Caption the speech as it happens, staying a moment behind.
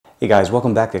Hey guys,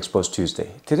 welcome back to Xposed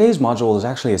Tuesday. Today's module is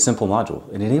actually a simple module.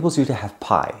 It enables you to have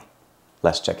Pi.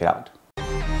 Let's check it out.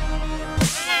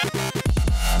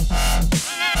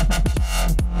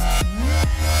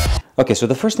 Okay, so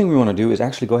the first thing we want to do is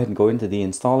actually go ahead and go into the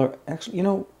installer. Actually,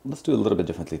 let's do it a little bit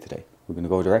differently today. We're going to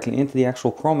go directly into the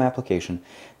actual Chrome application.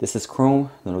 This is Chrome,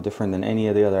 no different than any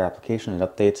of the other application. It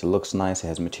updates, it looks nice, it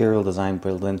has material design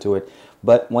built into it.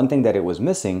 But one thing that it was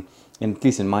missing, at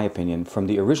least in my opinion, from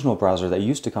the original browser that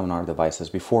used to come on our devices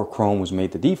before Chrome was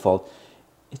made the default,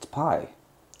 it's Pi.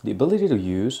 The ability to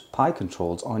use Pi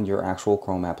controls on your actual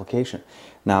Chrome application.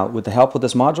 Now, with the help of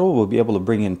this module, we'll be able to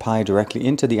bring in Pi directly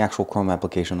into the actual Chrome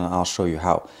application, and I'll show you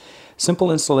how.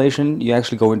 Simple installation, you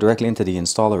actually go in directly into the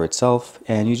installer itself,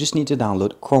 and you just need to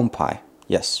download ChromePie.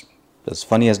 Yes, as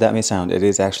funny as that may sound, it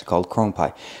is actually called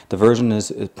ChromePie. The version is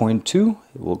 0.2.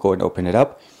 We'll go and open it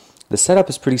up. The setup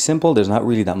is pretty simple. There's not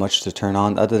really that much to turn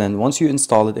on other than once you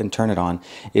install it and turn it on,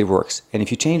 it works. And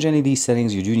if you change any of these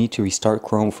settings, you do need to restart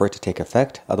Chrome for it to take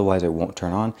effect. Otherwise, it won't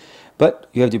turn on. But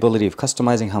you have the ability of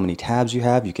customizing how many tabs you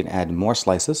have. You can add more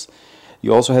slices.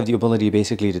 You also have the ability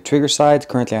basically to trigger sides.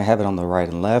 Currently, I have it on the right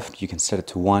and left. You can set it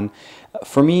to 1.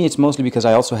 For me, it's mostly because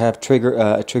I also have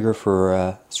a trigger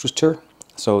for switcher.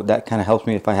 So that kind of helps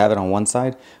me if I have it on one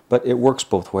side, but it works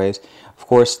both ways. Of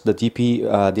course, the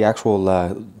DP, the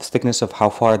actual thickness of how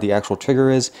far the actual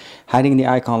trigger is, hiding the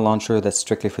icon launcher, that's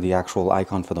strictly for the actual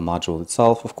icon for the module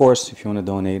itself. Of course, if you want to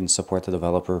donate and support the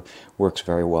developer, works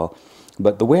very well.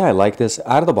 But the way I like this,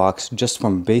 out of the box, just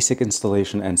from basic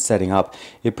installation and setting up,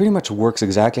 it pretty much works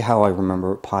exactly how I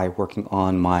remember Pi working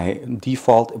on my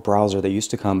default browser that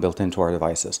used to come built into our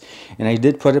devices. And I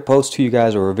did put a post to you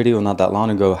guys, or a video not that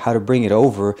long ago, how to bring it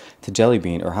over to Jelly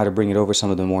Bean, or how to bring it over some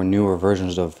of the more newer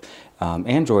versions of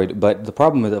Android. But the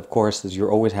problem with it, of course, is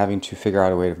you're always having to figure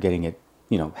out a way of getting it,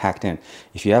 hacked in.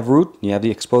 If you have root, you have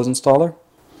the Xposed installer,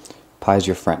 Pi is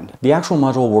your friend. The actual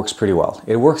module works pretty well.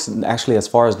 It works actually, as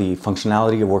far as the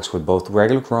functionality, it works with both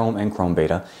regular Chrome and Chrome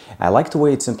Beta. I like the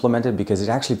way it's implemented because it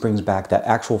actually brings back that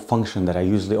actual function that I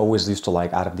always used to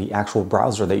like out of the actual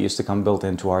browser that used to come built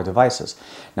into our devices.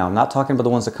 Now, I'm not talking about the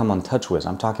ones that come on TouchWiz.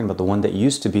 I'm talking about the one that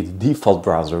used to be the default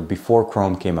browser before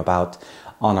Chrome came about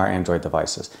on our Android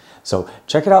devices. So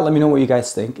check it out, let me know what you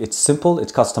guys think. It's simple,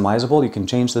 it's customizable, you can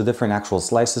change the different actual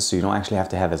slices so you don't actually have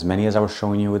to have as many as I was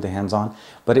showing you with the hands-on,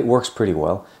 but it works pretty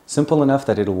well. Simple enough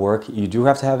that it'll work. You do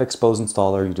have to have Xposed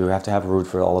installer, you do have to have root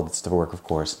for all of this to work, of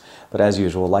course. But as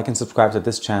usual, like and subscribe to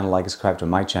this channel, like and subscribe to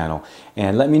my channel,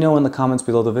 and let me know in the comments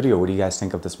below the video, what do you guys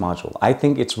think of this module? I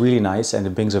think it's really nice, and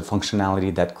it brings a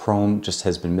functionality that Chrome just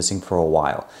has been missing for a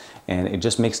while. And it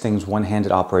just makes things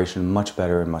one-handed operation much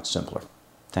better and much simpler.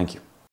 Thank you.